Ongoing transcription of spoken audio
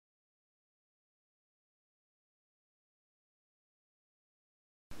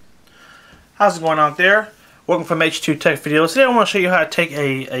How's it going out there? Welcome from H2TechVideos. Today I want to show you how to take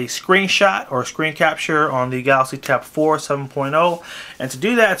a screenshot or a screen capture on the Galaxy Tab 4 7.0. And to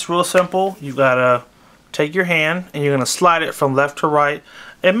do that, it's real simple. You gotta take your hand and you're gonna slide it from left to right.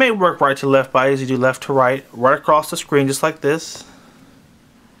 It may work right to left, but I usually do left to right across the screen, just like this.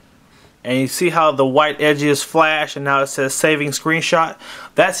 And you see how the white edges flash and now it says saving screenshot.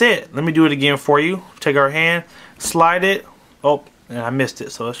 That's it. Let me do it again for you. Take our hand, slide it. Oh, and I missed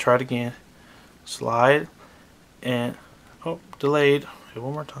it, so let's try it again. Slide and oh, delayed. Okay,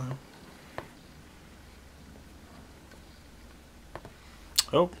 one more time.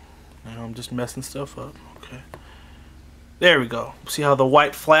 Oh, now I'm just messing stuff up. Okay, there we go. See how the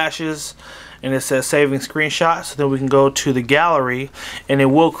white flashes and it says saving screenshots. So then we can go to the gallery and it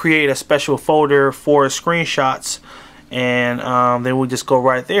will create a special folder for screenshots, and then we'll just go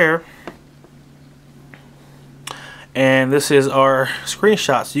right there. And this is our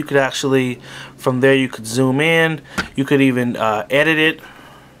screenshots. You could actually, from there you could zoom in, you could even edit it.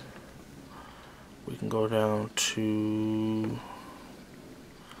 We can go down to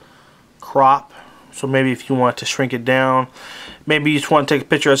crop. So maybe if you want to shrink it down, maybe you just want to take a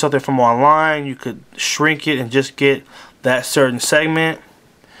picture of something from online, you could shrink it and just get that certain segment.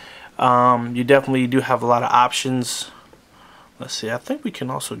 You definitely do have a lot of options. Let's see, I think we can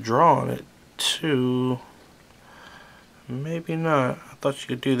also draw on it too. Maybe not. I thought you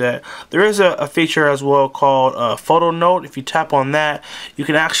could do that. There is a feature as well called photo note. If you tap on that, you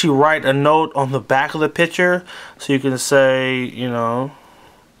can actually write a note on the back of the picture. So you can say, you know,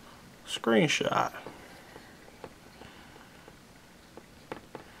 screenshot.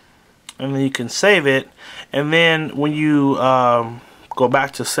 And then you can save it. And then when you go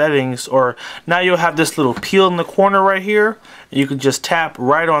back to settings, or now you'll have this little peel in the corner right here, and you can just tap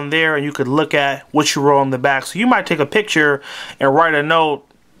right on there and you could look at what you wrote on the back. So you might take a picture and write a note,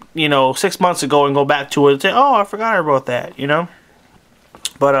 you know, 6 months ago and go back to it and say, oh, I forgot I wrote that, you know.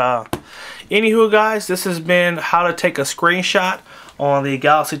 But anywho guys, this has been how to take a screenshot on the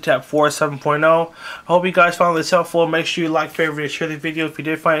Galaxy Tab 4 7.0. I hope you guys found this helpful. Make sure you like, favorite, and share the video if you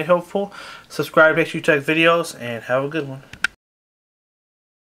did find it helpful. Subscribe to H2TechVideos and have a good one.